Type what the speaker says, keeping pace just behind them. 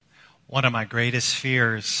One of my greatest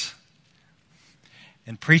fears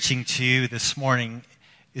in preaching to you this morning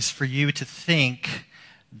is for you to think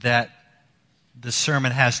that the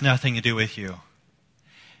sermon has nothing to do with you.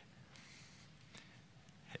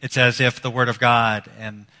 It's as if the Word of God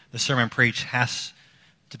and the sermon preached has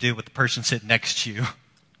to do with the person sitting next to you.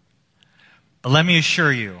 But let me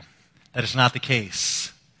assure you that it's not the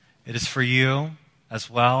case. It is for you as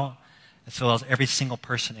well as every single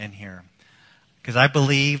person in here. Because I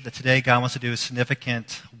believe that today God wants to do a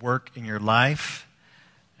significant work in your life.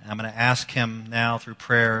 And I'm going to ask Him now through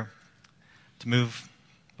prayer to move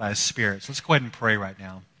by His Spirit. So let's go ahead and pray right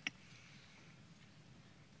now.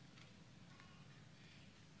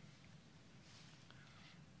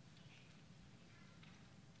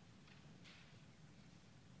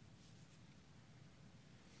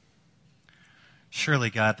 Surely,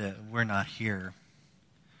 God, that we're not here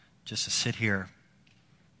just to sit here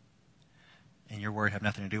and your word have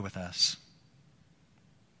nothing to do with us.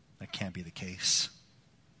 That can't be the case.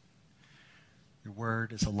 Your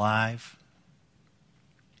word is alive.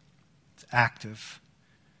 It's active.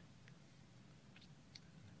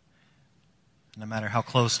 No matter how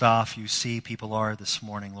closed off you see people are this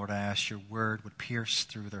morning, Lord, I ask your word would pierce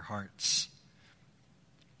through their hearts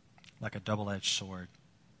like a double-edged sword.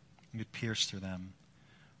 You would pierce through them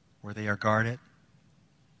where they are guarded,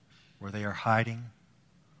 where they are hiding.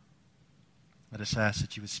 Let us ask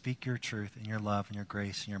that you would speak your truth and your love and your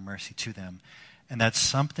grace and your mercy to them, and that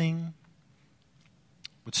something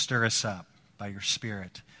would stir us up by your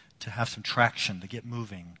Spirit to have some traction, to get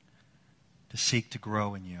moving, to seek to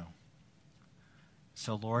grow in you.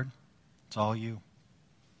 So, Lord, it's all you.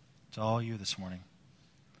 It's all you this morning.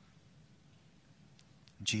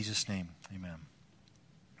 In Jesus' name, amen.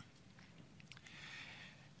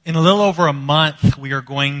 In a little over a month, we are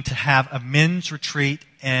going to have a men's retreat,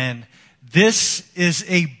 and this is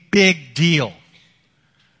a big deal.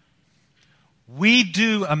 We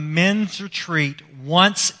do a men's retreat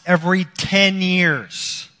once every 10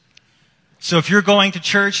 years. So if you're going to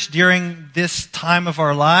church during this time of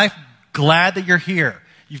our life, glad that you're here.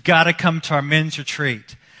 You've got to come to our men's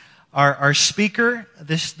retreat. Our speaker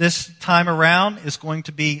this time around is going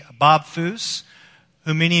to be Bob Foose,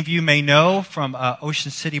 who many of you may know from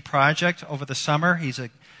Ocean City Project over the summer. He's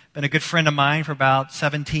been a good friend of mine for about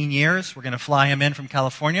 17 years. We're going to fly him in from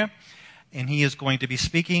California, and he is going to be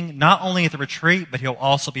speaking not only at the retreat, but he'll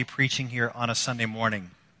also be preaching here on a Sunday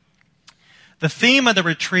morning. The theme of the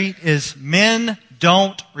retreat is Men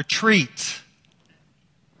Don't Retreat.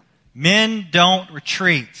 Men don't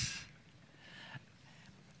retreat.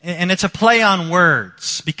 And it's a play on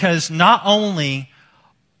words, because not only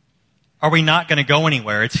are we not going to go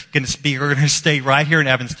anywhere, we're going to stay right here in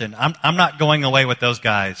Evanston. I'm not going away with those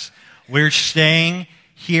guys. We're staying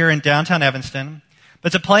here in downtown Evanston.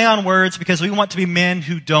 But it's a play on words because we want to be men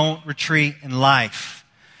who don't retreat in life.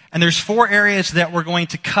 And there's 4 areas that we're going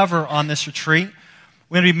to cover on this retreat.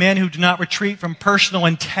 We're going to be men who do not retreat from personal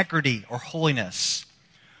integrity or holiness.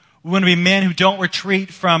 We want to be men who don't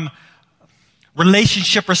retreat from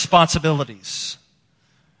relationship responsibilities.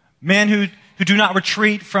 Men who do not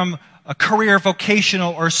retreat from a career,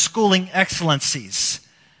 vocational, or schooling excellencies.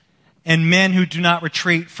 And men who do not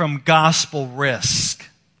retreat from gospel risk.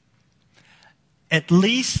 At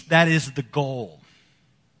least that is the goal.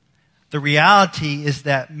 The reality is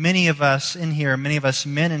that many of us in here, many of us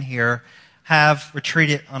men in here, have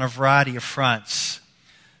retreated on a variety of fronts.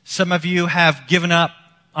 Some of you have given up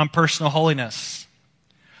on personal holiness.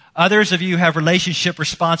 Others of you have relationship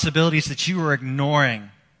responsibilities that you are ignoring.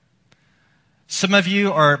 Some of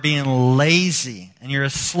you are being lazy, and you're a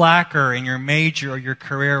slacker in your major or your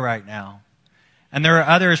career right now. And there are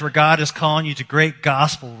others where God is calling you to great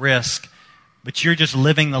gospel risk, but you're just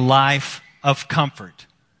living the life of comfort.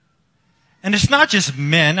 And it's not just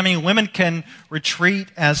men. I mean, women can retreat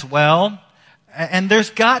as well. And there's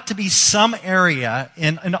got to be some area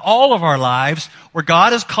in all of our lives where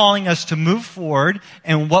God is calling us to move forward,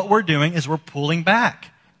 and what we're doing is we're pulling back.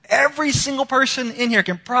 Every single person in here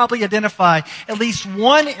can probably identify at least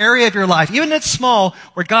one area of your life, even if it's small,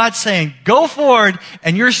 where God's saying, go forward,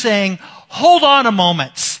 and you're saying, hold on a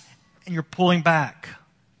moment, and you're pulling back.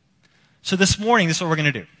 So this morning, this is what we're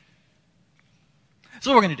going to do. This is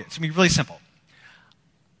what we're going to do. It's going to be really simple.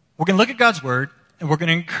 We're going to look at God's Word, and we're going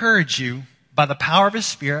to encourage you by the power of His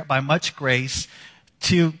Spirit, by much grace,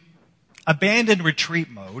 to abandon retreat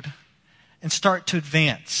mode and start to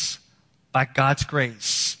advance by God's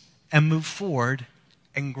grace and move forward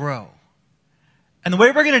and grow. And the way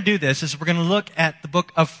we're going to do this is we're going to look at the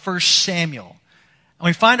book of 1 Samuel. And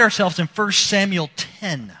we find ourselves in 1 Samuel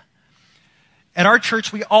 10. At our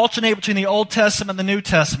church, we alternate between the Old Testament and the New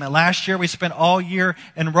Testament. Last year, we spent all year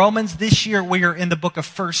in Romans. This year, we are in the book of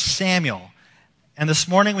 1 Samuel. And this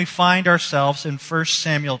morning, we find ourselves in 1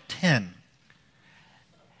 Samuel 10.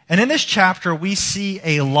 And in this chapter, we see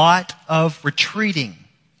a lot of retreating.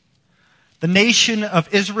 The nation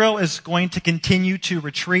of Israel is going to continue to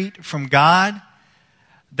retreat from God.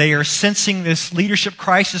 They are sensing this leadership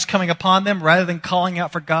crisis coming upon them. Rather than calling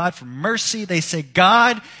out for God for mercy, they say,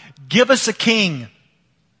 God, give us a king.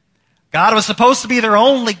 God was supposed to be their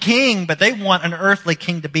only king, but they want an earthly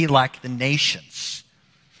king to be like the nations.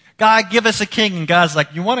 God, give us a king. And God's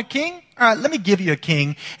like, you want a king? All right, let me give you a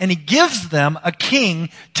king. And he gives them a king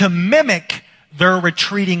to mimic their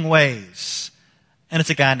retreating ways. And it's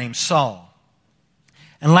a guy named Saul.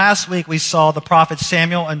 And last week we saw the prophet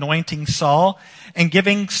Samuel anointing Saul and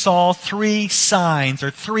giving Saul 3 signs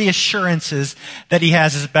or 3 assurances that he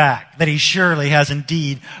has his back, that he surely has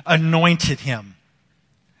indeed anointed him,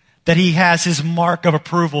 that he has his mark of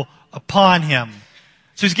approval upon him.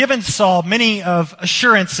 So he's given Saul many of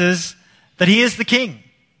assurances that he is the king.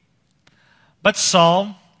 But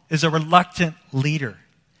Saul is a reluctant leader,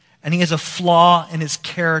 and he has a flaw in his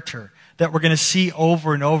character that we're going to see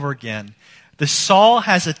over and over again. The Saul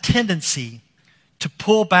has a tendency to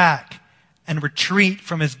pull back and retreat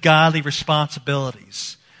from his godly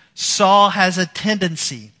responsibilities. Saul has a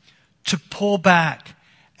tendency to pull back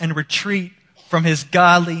and retreat from his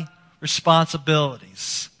godly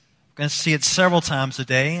responsibilities. We're going to see it several times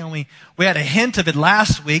today, and we had a hint of it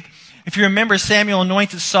last week. If you remember, Samuel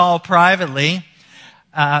anointed Saul privately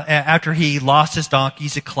after he lost his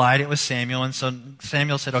donkeys. He collided with Samuel, and so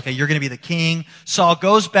Samuel said, okay, you're going to be the king. Saul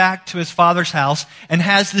goes back to his father's house and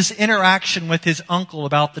has this interaction with his uncle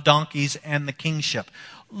about the donkeys and the kingship.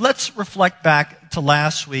 Let's reflect back to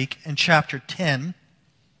last week in chapter 10,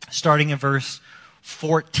 starting in verse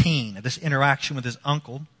 14, this interaction with his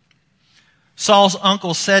uncle. Saul's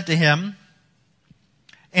uncle said to him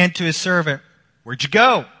and to his servant, where'd you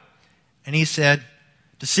go? And he said,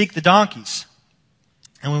 to seek the donkeys.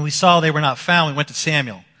 And when we saw they were not found, we went to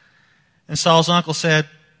Samuel. And Saul's uncle said,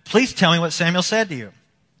 please tell me what Samuel said to you.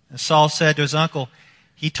 And Saul said to his uncle,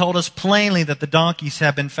 he told us plainly that the donkeys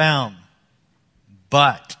have been found.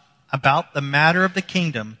 But about the matter of the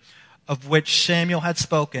kingdom of which Samuel had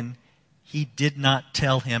spoken, he did not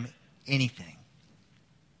tell him anything.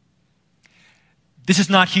 This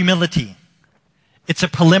is not humility. It's a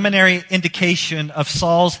preliminary indication of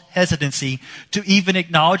Saul's hesitancy to even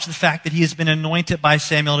acknowledge the fact that he has been anointed by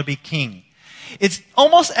Samuel to be king. It's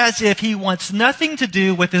almost as if he wants nothing to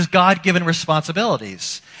do with his God-given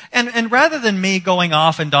responsibilities. And rather than me going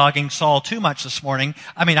off and dogging Saul too much this morning,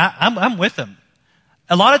 I'm with him.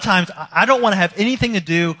 A lot of times, I don't want to have anything to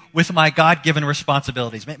do with my God-given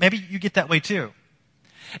responsibilities. Maybe you get that way too.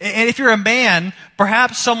 And if you're a man,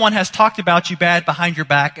 perhaps someone has talked about you bad behind your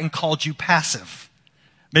back and called you passive.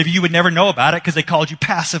 Maybe you would never know about it because they called you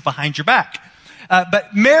passive behind your back.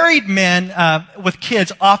 But married men with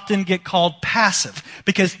kids often get called passive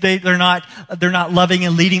because they're not loving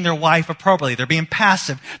and leading their wife appropriately. They're being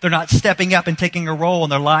passive. They're not stepping up and taking a role in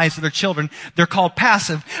their lives of their children. They're called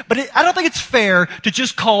passive. But I don't think it's fair to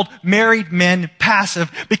just call married men passive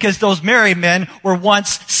because those married men were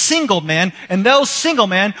once single men, and those single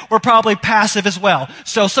men were probably passive as well.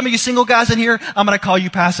 So some of you single guys in here, I'm going to call you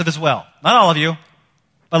passive as well. Not all of you,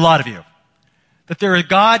 but a lot of you. That there are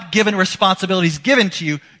God-given responsibilities given to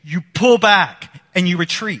you, you pull back and you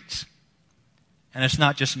retreat. And it's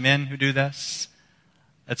not just men who do this.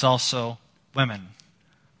 It's also women.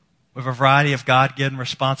 We have a variety of God-given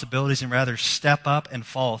responsibilities and rather step up and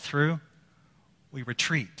follow through, we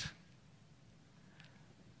retreat.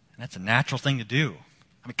 And that's a natural thing to do.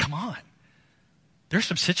 Come on. There's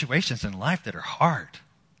some situations in life that are hard.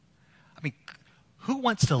 Who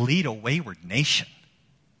wants to lead a wayward nation?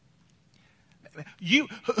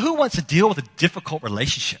 Who wants to deal with a difficult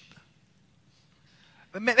relationship?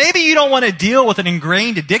 Maybe you don't want to deal with an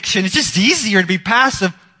ingrained addiction. It's just easier to be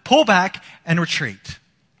passive, pull back, and retreat.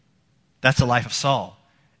 That's the life of Saul.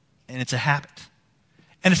 And it's a habit.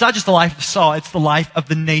 And it's not just the life of Saul, it's the life of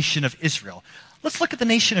the nation of Israel. Let's look at the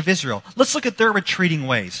nation of Israel. Let's look at their retreating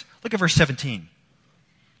ways. Look at verse 17.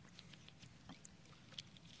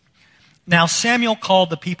 Now Samuel called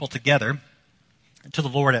the people together to the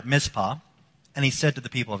Lord at Mizpah, and he said to the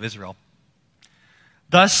people of Israel,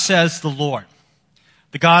 thus says the Lord,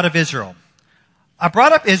 the God of Israel, I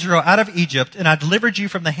brought up Israel out of Egypt, and I delivered you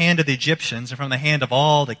from the hand of the Egyptians and from the hand of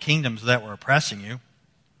all the kingdoms that were oppressing you.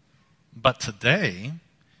 But today,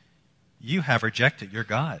 you have rejected your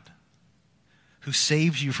God, who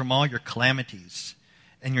saves you from all your calamities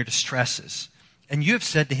and your distresses. And you have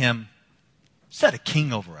said to him, Set a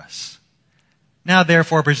king over us. Now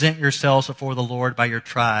therefore present yourselves before the Lord by your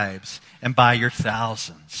tribes and by your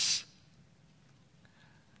thousands.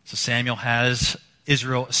 So Samuel has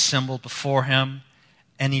Israel assembled before him,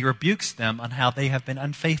 and he rebukes them on how they have been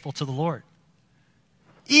unfaithful to the Lord.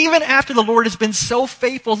 Even after the Lord has been so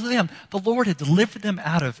faithful to them, the Lord had delivered them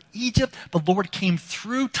out of Egypt. The Lord came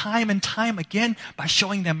through time and time again by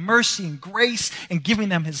showing them mercy and grace and giving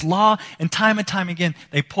them his law. And time again,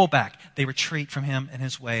 they pull back. They retreat from him and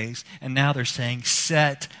his ways. And now they're saying,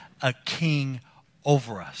 set a king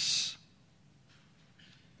over us.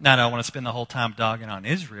 Now, I don't want to spend the whole time dogging on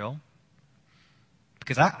Israel,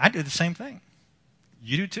 because I do the same thing.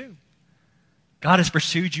 You do too. God has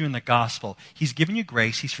pursued you in the gospel. He's given you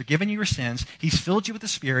grace. He's forgiven you your sins. He's filled you with the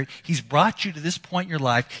Spirit. He's brought you to this point in your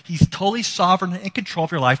life. He's totally sovereign and in control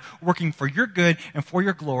of your life, working for your good and for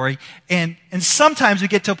your glory. And sometimes we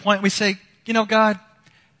get to a point where we say, you know, God,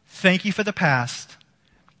 thank you for the past.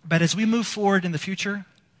 But as we move forward in the future,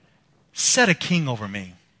 set a king over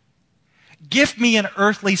me. Give me an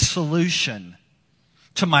earthly solution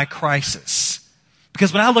to my crisis.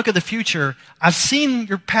 Because when I look at the future, I've seen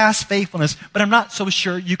your past faithfulness, but I'm not so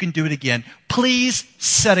sure you can do it again. Please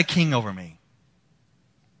set a king over me.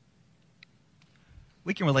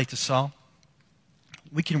 We can relate to Saul.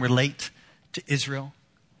 We can relate to Israel.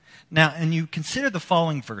 Now, and you consider the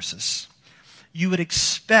following verses, you would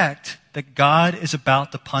expect that God is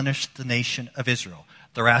about to punish the nation of Israel.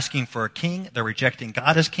 They're asking for a king. They're rejecting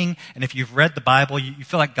God as king. And if you've read the Bible, you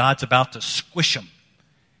feel like God's about to squish them.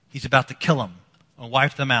 He's about to kill them and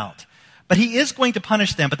wipe them out. But he is going to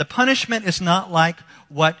punish them. But the punishment is not like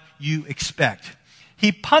what you expect.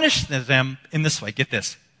 He punishes them in this way. Get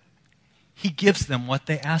this. He gives them what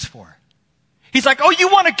they ask for. He's like, oh, you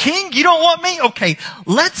want a king? You don't want me? Okay,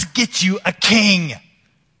 let's get you a king.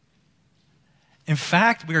 In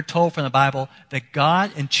fact, we are told from the Bible that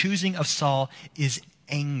God, in choosing of Saul, is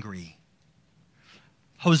angry.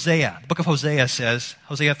 Hosea, the book of Hosea says,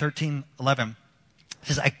 Hosea 13:11,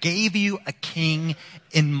 says, I gave you a king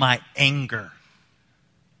in my anger.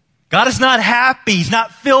 God is not happy. He's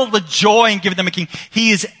not filled with joy in giving them a king.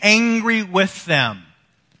 He is angry with them.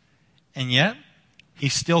 And yet,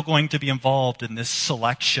 he's still going to be involved in this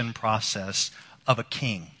selection process of a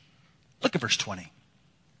king. Look at verse 20.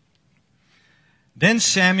 Then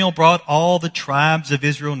Samuel brought all the tribes of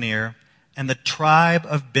Israel near, and the tribe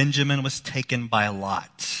of Benjamin was taken by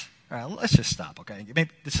lot. All right, let's just stop, okay?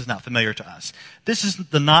 Maybe this is not familiar to us. This is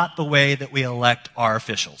not the way that we elect our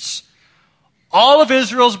officials. All of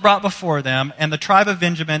Israel is brought before them, and the tribe of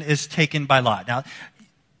Benjamin is taken by lot. Now,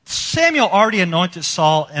 Samuel already anointed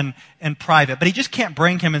Saul in private, but he just can't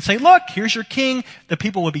bring him and say, look, here's your king. The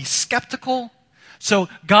people would be skeptical. So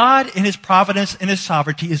God, in his providence and his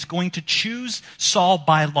sovereignty, is going to choose Saul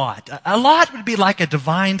by lot. A lot would be like a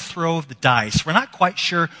divine throw of the dice. We're not quite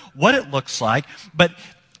sure what it looks like, but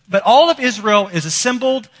all of Israel is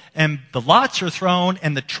assembled, and the lots are thrown,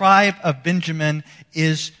 and the tribe of Benjamin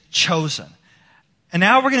is chosen. And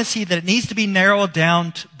now we're going to see that it needs to be narrowed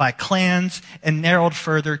down by clans and narrowed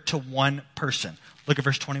further to one person. Look at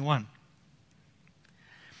verse 21.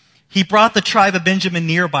 He brought the tribe of Benjamin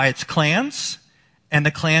near by its clans, and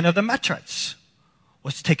the clan of the Metrites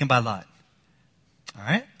was taken by lot. All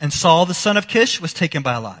right? And Saul, the son of Kish, was taken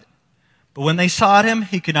by lot. But when they sought him,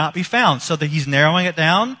 he could not be found. So that he's narrowing it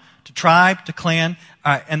down to tribe, to clan.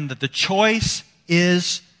 All right, and the choice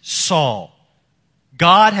is Saul.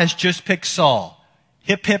 God has just picked Saul.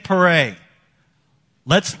 Hip, hip, hooray.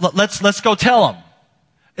 Let's go tell him.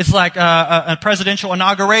 It's like a presidential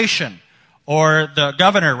inauguration. Or the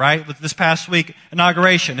governor, right, with this past week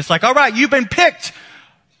inauguration. It's like, all right, you've been picked,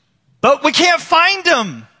 but we can't find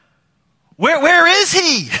him. Where is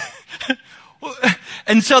he?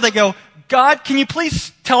 And so they go, God, can you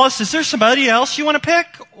please tell us, is there somebody else you want to pick?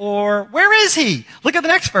 Or where is he? Look at the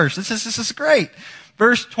next verse. This is great.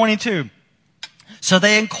 Verse 22. So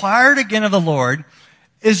they inquired again of the Lord,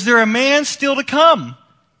 is there a man still to come?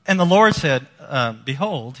 And the Lord said,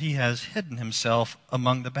 behold, he has hidden himself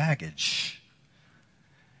among the baggage.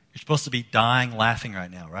 You're supposed to be dying laughing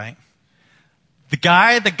right now, right? The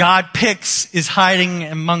guy that God picks is hiding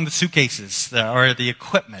among the suitcases or the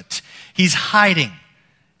equipment. He's hiding.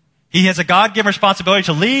 He has a God-given responsibility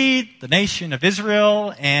to lead the nation of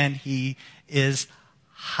Israel, and he is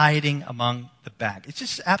hiding among the baggage. It's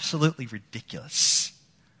just absolutely ridiculous.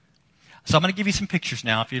 So I'm going to give you some pictures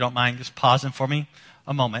now, if you don't mind just pausing for me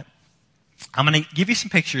a moment. I'm going to give you some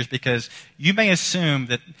pictures because you may assume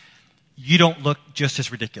that you don't look just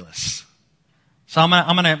as ridiculous. So I'm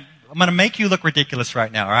going to make you look ridiculous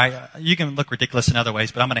right now, all right? You can look ridiculous in other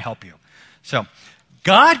ways, but I'm going to help you. So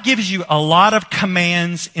God gives you a lot of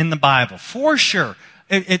commands in the Bible, for sure.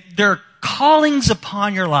 There are callings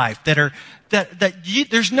upon your life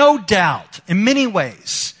there's no doubt in many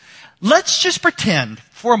ways. Let's just pretend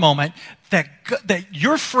for a moment that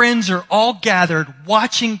your friends are all gathered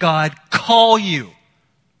watching God call you.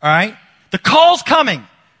 All right? The call's coming.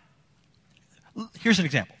 Here's an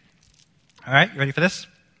example. All right, you ready for this?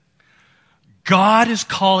 God is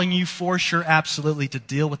calling you for sure, absolutely, to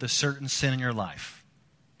deal with a certain sin in your life.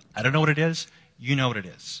 I don't know what it is. You know what it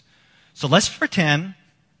is. So let's pretend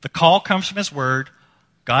the call comes from His Word.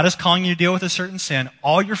 God is calling you to deal with a certain sin.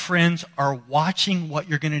 All your friends are watching what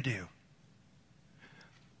you're going to do.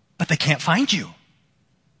 But they can't find you.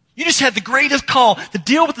 You just had the greatest call to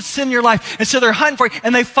deal with the sin in your life. And so they're hunting for you.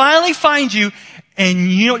 And they finally find you.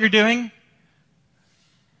 And you know what you're doing?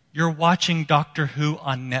 You're watching Doctor Who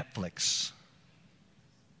on Netflix.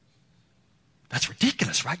 That's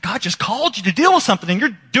ridiculous, right? God just called you to deal with something and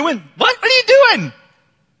you're doing, what? What are you doing?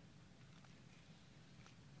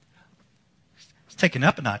 It's taken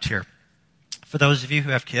up a notch here. For those of you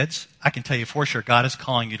who have kids, I can tell you for sure God is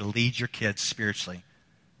calling you to lead your kids spiritually,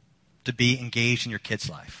 to be engaged in your kids'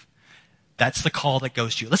 life. That's the call that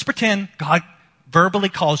goes to you. Let's pretend God verbally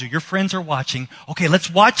calls you. Your friends are watching. Okay, let's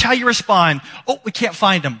watch how you respond. Oh, we can't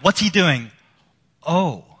find him. What's he doing?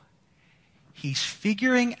 Oh, he's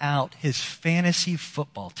figuring out his fantasy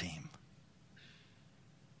football team.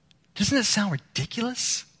 Doesn't it sound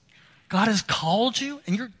ridiculous? God has called you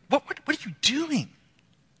and what are you doing?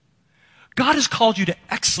 God has called you to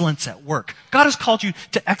excellence at work. God has called you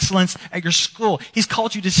to excellence at your school. He's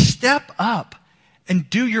called you to step up and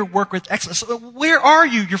do your work with excellence. So where are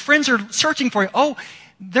you? Your friends are searching for you. Oh,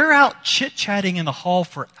 they're out chit-chatting in the hall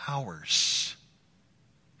for hours.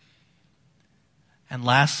 And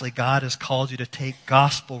lastly, God has called you to take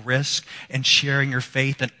gospel risk and sharing your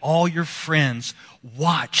faith, and all your friends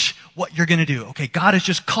watch what you're going to do. Okay, God has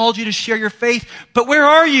just called you to share your faith, but where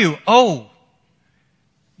are you? Oh,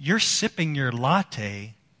 you're sipping your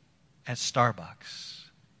latte at Starbucks,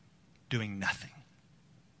 doing nothing.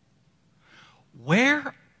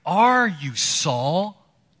 Where are you, Saul?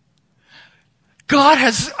 God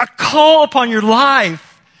has a call upon your life.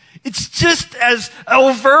 It's just as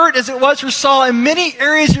overt as it was for Saul in many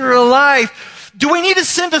areas of your life. Do we need to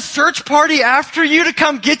send a search party after you to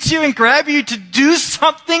come get you and grab you to do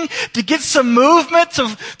something, to get some movement,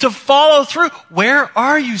 to follow through? Where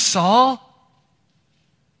are you, Saul?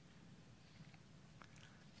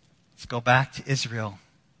 Let's go back to Israel.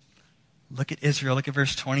 Look at Israel. Look at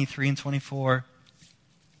verse 23 and 24.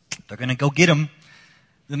 They're going to go get him.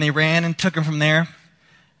 Then they ran and took him from there.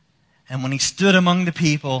 And when he stood among the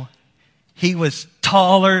people, he was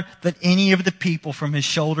taller than any of the people from his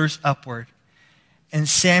shoulders upward. And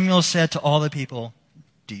Samuel said to all the people,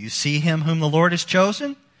 "Do you see him whom the Lord has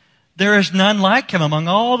chosen? There is none like him among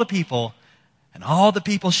all the people." And all the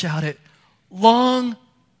people shouted, "Long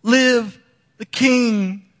live the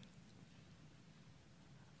king."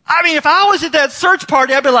 I mean, if I was at that search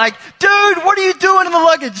party, I'd be like, "Dude, what are you doing in the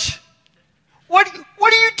luggage? What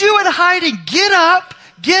are you doing hiding? Get up,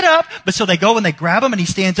 get up." But so they go and they grab him and he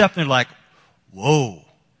stands up and they're like, "Whoa,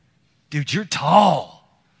 dude, you're tall."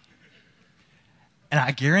 And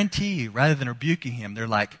I guarantee you, rather than rebuking him, they're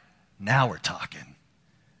like, "Now we're talking.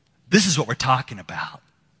 This is what we're talking about.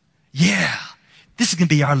 Yeah, this is going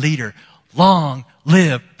to be our leader. Long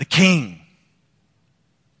live the king."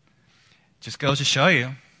 Just goes to show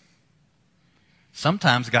you,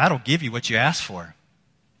 sometimes God will give you what you ask for.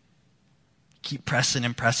 Keep pressing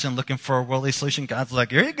and pressing, looking for a worldly solution. God's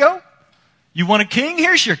like, "Here you go. You want a king?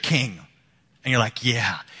 Here's your king." And you're like,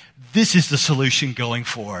 "Yeah, this is the solution going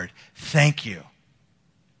forward. Thank you."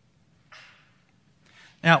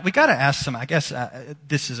 Now, we got to ask some, I guess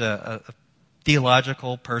this is a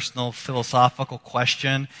theological, personal, philosophical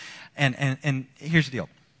question. And here's the deal.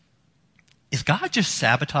 Is God just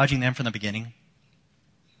sabotaging them from the beginning?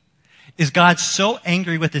 Is God so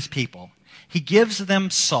angry with his people? He gives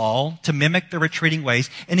them Saul to mimic their retreating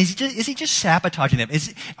ways. And is he just sabotaging them?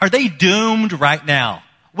 Are they doomed right now?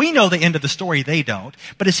 We know the end of the story. They don't.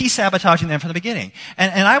 But is he sabotaging them from the beginning?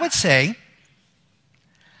 And I would say,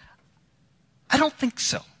 I don't think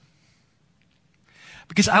so.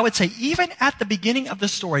 Because I would say, even at the beginning of the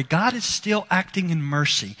story, God is still acting in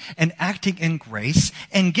mercy and acting in grace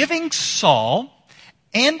and giving Saul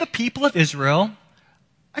and the people of Israel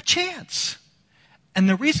a chance. And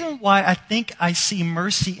the reason why I think I see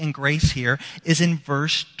mercy and grace here is in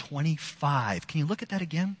verse 25. Can you look at that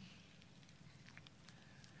again?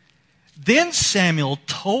 Then Samuel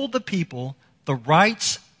told the people the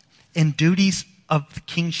rights and duties of the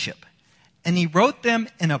kingship. And he wrote them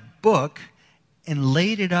in a book and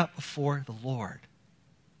laid it up before the Lord.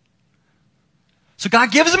 So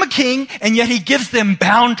God gives them a king, and yet he gives them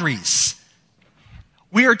boundaries.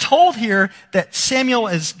 We are told here that Samuel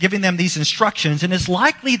is giving them these instructions, and it's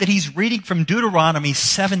likely that he's reading from Deuteronomy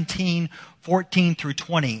 17, 14 through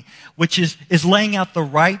 20, which is laying out the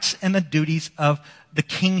rights and the duties of the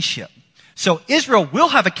kingship. So Israel will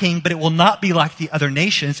have a king, but it will not be like the other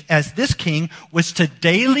nations, as this king was to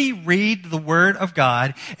daily read the word of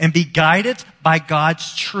God and be guided by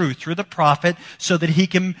God's truth through the prophet so that he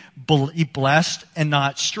can be blessed and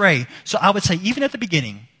not stray. So I would say, even at the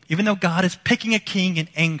beginning, even though God is picking a king in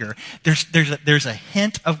anger, there's a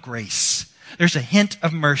hint of grace. There's a hint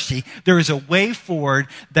of mercy. There is a way forward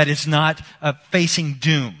that is not facing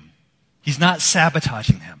doom. He's not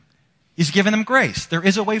sabotaging them. He's giving them grace. There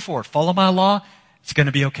is a way forward. Follow my law. It's going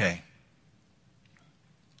to be okay.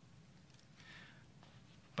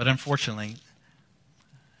 But unfortunately,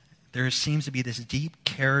 there seems to be this deep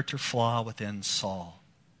character flaw within Saul.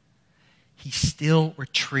 He still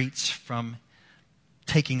retreats from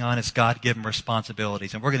taking on his God-given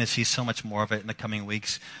responsibilities. And we're going to see so much more of it in the coming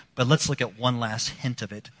weeks. But let's look at one last hint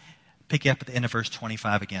of it. Pick up at the end of verse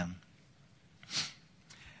 25 again.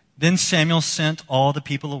 Then Samuel sent all the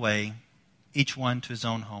people away, each one to his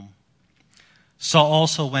own home. Saul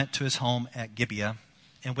also went to his home at Gibeah,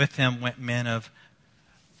 and with him went men of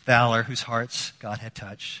valor whose hearts God had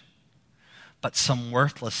touched. But some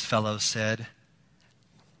worthless fellows said,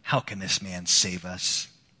 "How can this man save us?"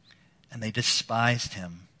 And they despised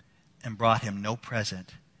him and brought him no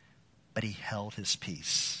present, but he held his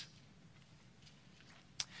peace.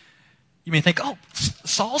 You may think, oh,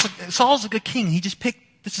 Saul's a good king. He just picked,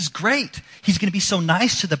 this is great. He's going to be so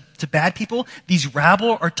nice to bad people. These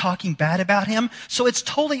rabble are talking bad about him. So it's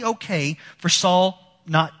totally okay for Saul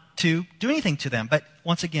not to do anything to them. But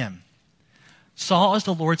once again, Saul is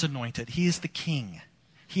the Lord's anointed. He is the king.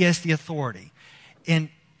 He has the authority. And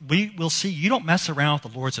we will see, you don't mess around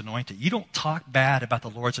with the Lord's anointed. You don't talk bad about the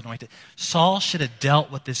Lord's anointed. Saul should have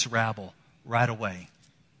dealt with this rabble right away.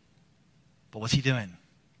 But what's he doing?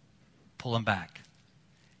 Pulling back.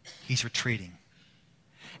 He's retreating.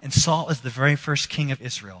 And Saul is the very first king of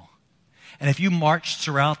Israel. And if you march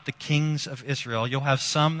throughout the kings of Israel, you'll have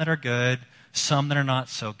some that are good, some that are not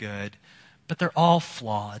so good, but they're all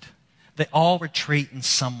flawed. They all retreat in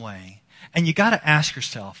some way. And you got to ask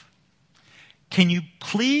yourself, can you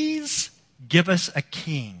please give us a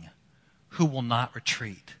king who will not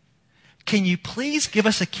retreat? Can you please give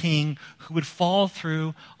us a king who would follow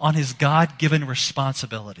through on his God-given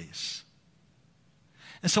responsibilities?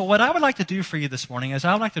 And so what I would like to do for you this morning is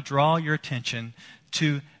I would like to draw your attention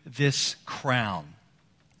to this crown.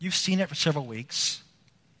 You've seen it for several weeks.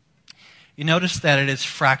 You notice that it is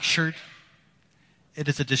fractured. It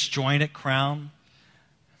is a disjointed crown.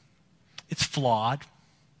 It's flawed.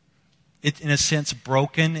 It's, in a sense,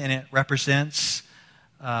 broken, and it represents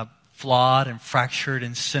flawed and fractured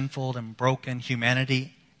and sinful and broken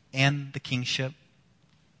humanity and the kingship.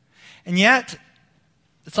 And yet,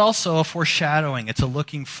 it's also a foreshadowing. It's a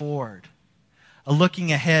looking forward, a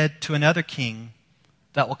looking ahead to another king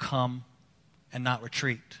that will come and not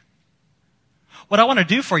retreat. What I want to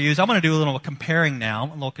do for you is I want to do a little comparing now,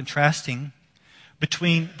 a little contrasting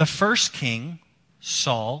between the first king,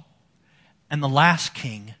 Saul, and the last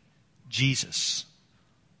king, Jesus.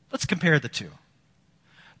 Let's compare the two.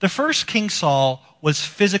 The first king, Saul, was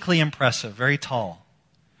physically impressive, very tall,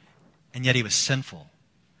 and yet he was sinful.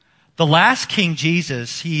 The last king,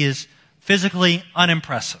 Jesus, he is physically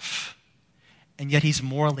unimpressive, and yet he's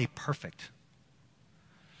morally perfect.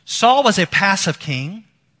 Saul was a passive king,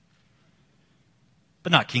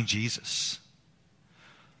 but not King Jesus.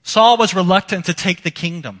 Saul was reluctant to take the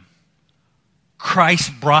kingdom.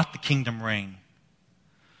 Christ brought the kingdom reign.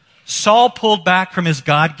 Saul pulled back from his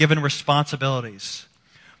God-given responsibilities.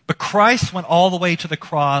 But Christ went all the way to the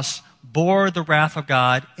cross, bore the wrath of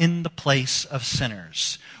God in the place of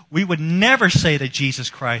sinners. We would never say that Jesus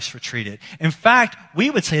Christ retreated. In fact, we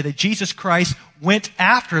would say that Jesus Christ went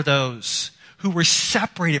after those who were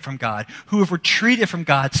separated from God, who have retreated from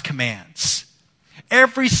God's commands.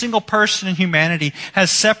 Every single person in humanity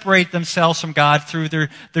has separated themselves from God through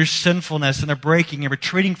their sinfulness and their breaking and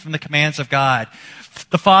retreating from the commands of God.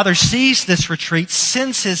 The Father sees this retreat,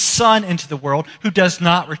 sends His Son into the world who does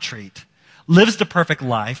not retreat, lives the perfect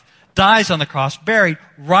life, dies on the cross, buried,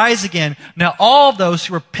 rise again. Now all those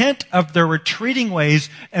who repent of their retreating ways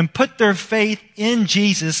and put their faith in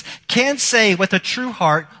Jesus can say with a true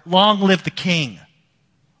heart, long live the King.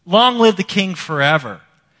 Long live the King forever.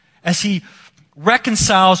 As He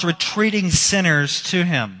reconciles retreating sinners to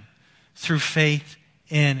Him through faith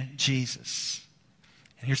in Jesus.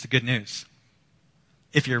 And here's the good news.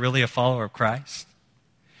 if you're really a follower of Christ,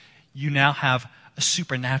 you now have a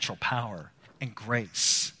supernatural power and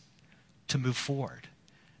grace to move forward,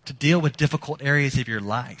 to deal with difficult areas of your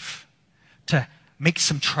life, to make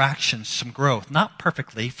some traction, some growth. Not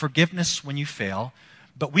perfectly, forgiveness when you fail,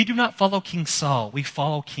 but we do not follow King Saul. We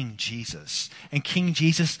follow King Jesus. And King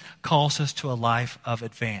Jesus calls us to a life of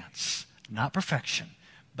advance. Not perfection,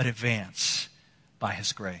 but advance by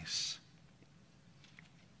his grace.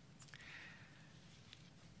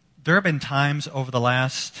 There have been times over the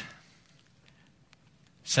last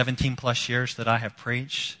 17 plus years that I have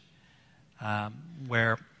preached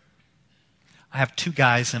where I have two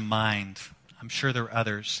guys in mind. I'm sure there are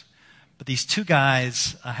others. But these two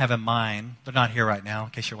guys I have in mind, they're not here right now,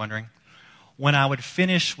 in case you're wondering. When I would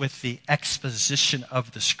finish with the exposition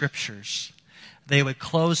of the scriptures, they would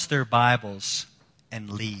close their Bibles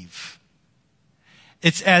and leave.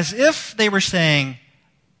 It's as if they were saying,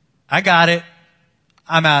 I got it,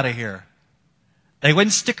 I'm out of here. They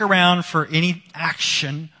wouldn't stick around for any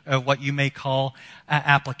action of what you may call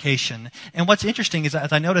application. And what's interesting is,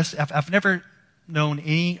 as I noticed, I've never known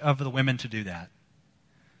any of the women to do that.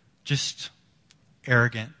 Just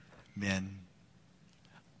arrogant men.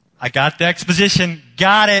 I got the exposition,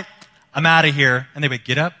 got it, I'm out of here. And they would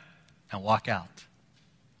get up and walk out.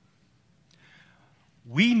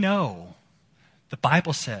 We know the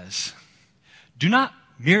Bible says, do not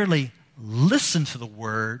merely listen to the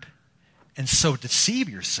word and so deceive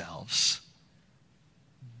yourselves.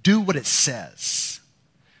 Do what it says.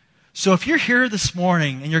 So if you're here this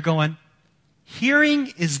morning and you're going,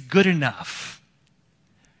 hearing is good enough,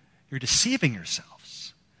 you're deceiving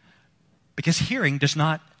yourselves. Because hearing does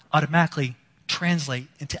not automatically translate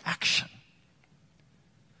into action.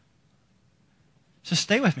 So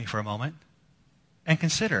stay with me for a moment and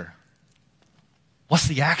consider, what's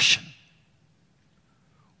the action?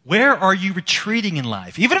 Where are you retreating in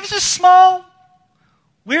life? Even if it's just small,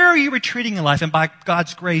 where are you retreating in life? And by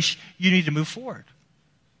God's grace, you need to move forward.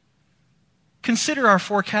 Consider our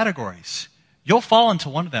 4 categories. You'll fall into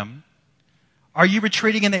one of them. Are you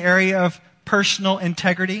retreating in the area of personal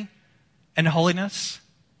integrity and holiness?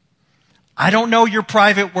 I don't know your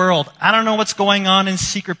private world. I don't know what's going on in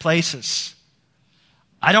secret places.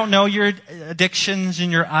 I don't know your addictions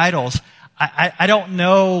and your idols. I don't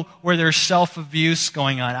know where there's self-abuse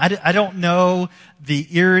going on. I don't know the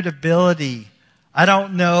irritability. I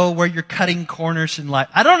don't know where you're cutting corners in life.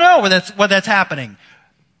 I don't know what that's happening.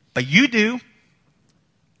 But you do.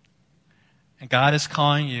 And God is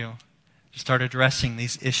calling you to start addressing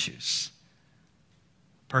these issues.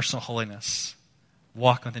 Personal holiness.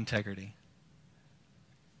 Walk with integrity.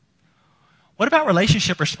 What about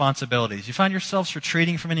relationship responsibilities? You find yourselves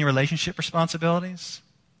retreating from any relationship responsibilities?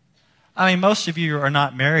 I mean, most of you are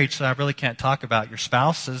not married, so I really can't talk about your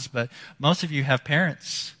spouses, but most of you have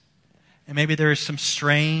parents. And maybe there is some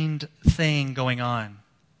strained thing going on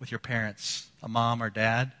with your parents, a mom or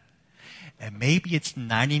dad. And maybe it's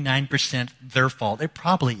 99% their fault. It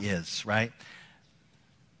probably is, right?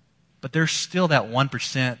 But there's still that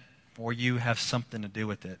 1% where you have something to do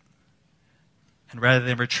with it. And rather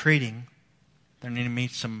than retreating, there needs to be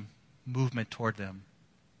some movement toward them.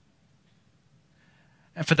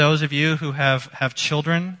 And for those of you who have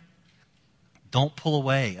children, don't pull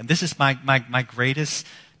away. And this is my greatest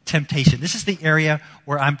temptation. This is the area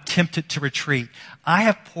where I'm tempted to retreat. I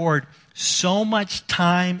have poured so much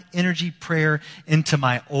time, energy, prayer into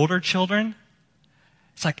my older children.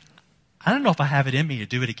 It's like, I don't know if I have it in me to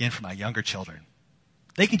do it again for my younger children.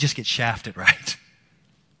 They can just get shafted, right?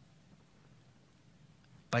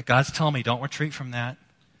 But God's telling me, don't retreat from that.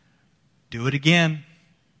 Do it again.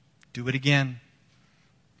 Do it again.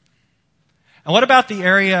 And what about the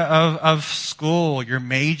area of school, your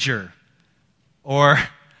major, or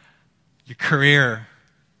your career?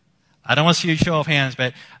 I don't want to see a show of hands,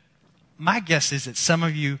 but my guess is that some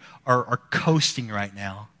of you are coasting right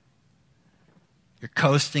now. You're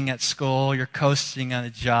coasting at school. You're coasting on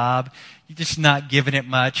a job. You're just not giving it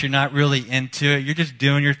much. You're not really into it. You're just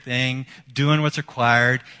doing your thing, doing what's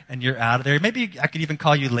required, and you're out of there. Maybe I could even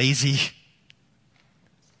call you lazy.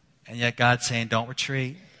 And yet God's saying, don't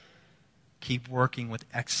retreat. Keep working with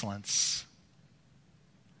excellence.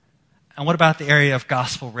 And what about the area of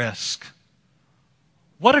gospel risk?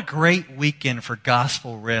 What a great weekend for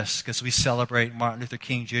gospel risk as we celebrate Martin Luther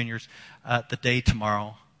King Jr.'s the day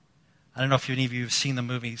tomorrow. I don't know if any of you have seen the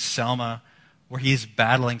movie Selma, where he's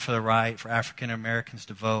battling for the right for African Americans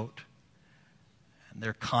to vote. And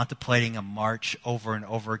they're contemplating a march over and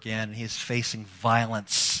over again. And he is facing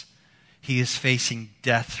violence. He is facing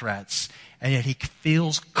death threats. And yet he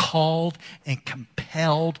feels called and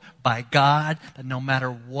compelled by God that no matter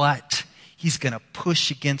what, He's going to push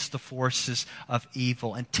against the forces of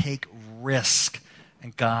evil and take risk.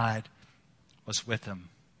 And God was with him.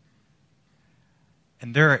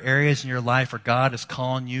 And there are areas in your life where God is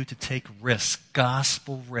calling you to take risk,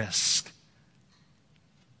 gospel risk.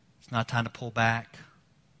 It's not time to pull back.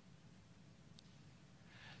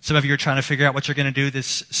 Some of you are trying to figure out what you're going to do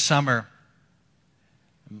this summer.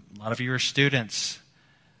 A lot of you are students.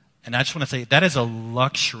 And I just want to say, that is a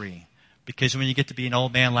luxury. Because when you get to be an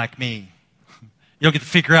old man like me, you don't get to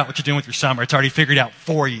figure out what you're doing with your summer. It's already figured out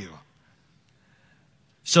for you.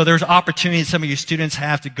 So there's opportunities some of you students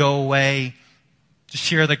have to go away to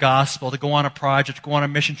share the gospel, to go on a project, go on a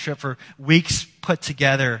mission trip for weeks put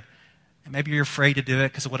together. And maybe you're afraid to do it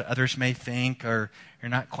because of what others may think, or you're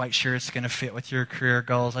not quite sure it's going to fit with your career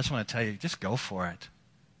goals. I just want to tell you, just go for it.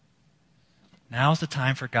 Now's the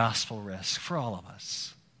time for gospel risk for all of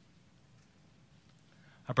us.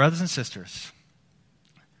 Our brothers and sisters,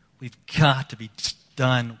 we've got to be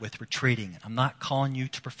done with retreating. I'm not calling you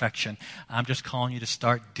to perfection. I'm just calling you to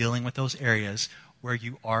start dealing with those areas where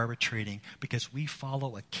you are retreating, because we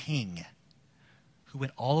follow a king who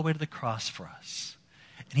went all the way to the cross for us.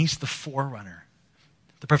 And he's the forerunner,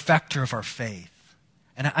 the perfecter of our faith.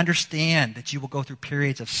 And I understand that you will go through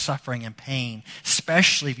periods of suffering and pain,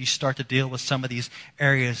 especially if you start to deal with some of these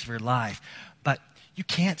areas of your life. But you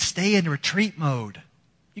can't stay in retreat mode.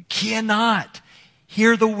 You cannot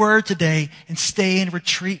hear the word today and stay in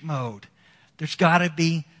retreat mode. There's got to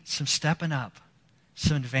be some stepping up,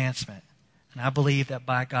 some advancement. And I believe that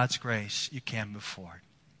by God's grace, you can move forward.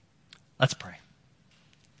 Let's pray.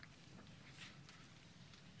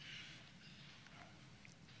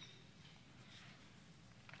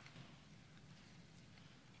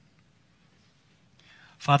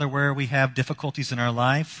 Father, where we have difficulties in our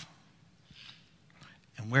life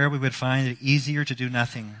and where we would find it easier to do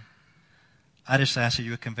nothing, I just ask that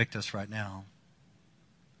you would convict us right now.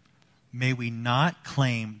 May we not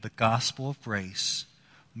claim the gospel of grace.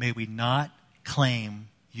 May we not claim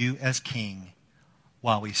you as king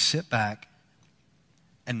while we sit back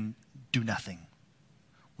and do nothing.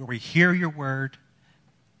 Where we hear your word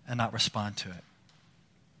and not respond to it.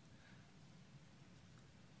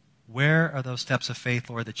 Where are those steps of faith,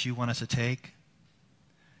 Lord, that you want us to take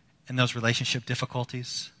in those relationship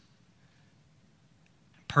difficulties,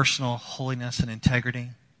 personal holiness and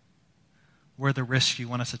integrity? Where are the risks you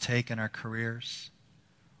want us to take in our careers?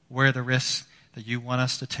 Where are the risks that you want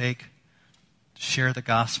us to take to share the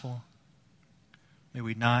gospel? May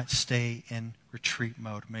we not stay in retreat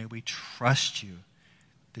mode. May we trust you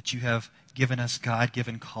that you have given us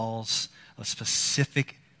God-given calls of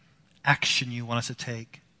specific action you want us to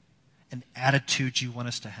take, an attitude you want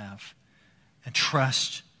us to have, and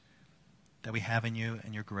trust that we have in you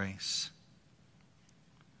and your grace.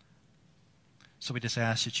 So we just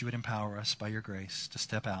ask that you would empower us by your grace to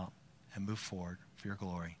step out and move forward for your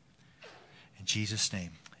glory. In Jesus'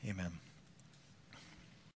 name, amen.